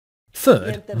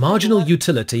Third, marginal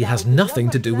utility has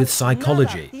nothing to do with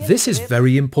psychology. This is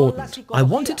very important. I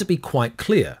want it to be quite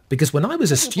clear, because when I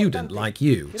was a student like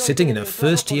you, sitting in a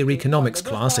first-year economics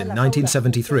class in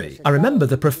 1973, I remember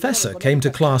the professor came to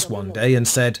class one day and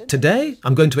said, "Today,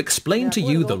 I'm going to explain to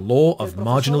you the law of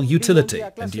marginal utility."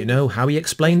 And do you know how he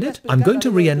explained it? I'm going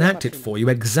to reenact it for you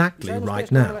exactly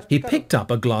right now. He picked up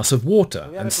a glass of water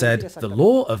and said, "The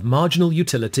law of marginal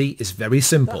utility is very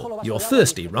simple. You're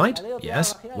thirsty, right?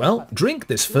 Yes? Well, drink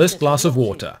this first glass of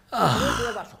water."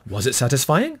 Was it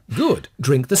satisfying? Good.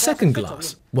 Drink the second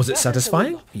glass. Was it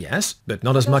satisfying? Yes, but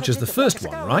not as much as the first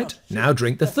one, right? Now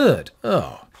drink the third.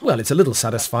 Oh, well, it's a little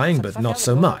satisfying, but not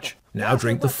so much. Now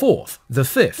drink the fourth, the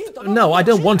fifth. No, I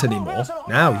don't want any more.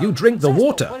 Now you drink the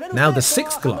water. Now the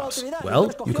sixth glass.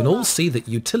 Well, you can all see that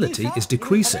utility is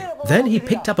decreasing. Then he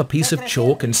picked up a piece of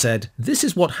chalk and said, "This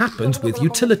is what happens with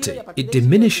utility. It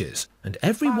diminishes." And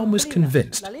everyone was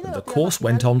convinced, and the course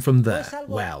went on from there.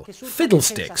 Well,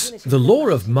 fiddlesticks! The law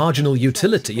of marginal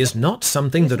utility is not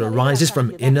something that arises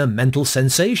from inner mental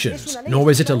sensations,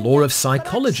 nor is it a law of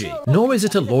psychology, nor is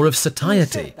it a law of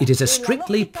satiety. It is a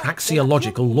strictly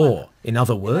praxeological law. In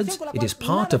other words, it is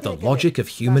part of the logic of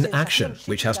human action,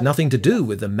 which has nothing to do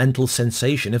with the mental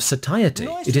sensation of satiety.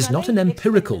 It is not an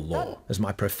empirical law, as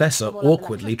my professor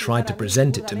awkwardly tried to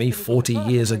present it to me 40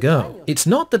 years ago. It's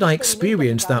not that I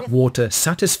experience that water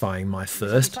satisfying my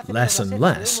thirst less and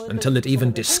less until it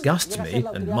even disgusts me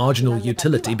and marginal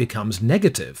utility becomes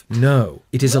negative. No,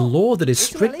 it is a law that is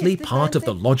strictly part of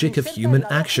the logic of human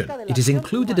action. It is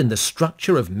included in the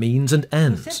structure of means and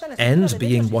ends. Ends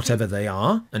being whatever they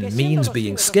are, and means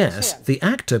being scarce, the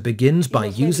actor begins by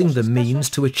using the means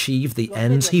to achieve the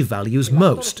ends he values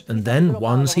most, and then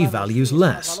ones he values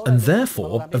less, and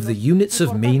therefore of the units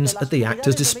of means at the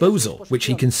actor's disposal, which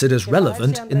he considers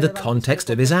relevant in the context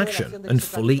of his action, and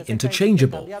fully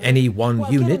interchangeable. Any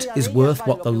one unit is worth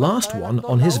what the last one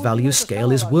on his value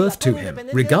scale is worth to him,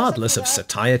 regardless of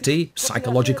satiety,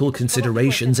 psychological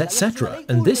considerations, etc.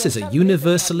 And this is a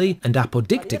universally and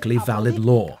apodictically valid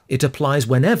law. It applies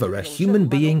whenever a human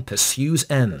being pursues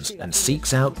ends and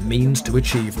seeks out means to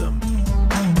achieve them.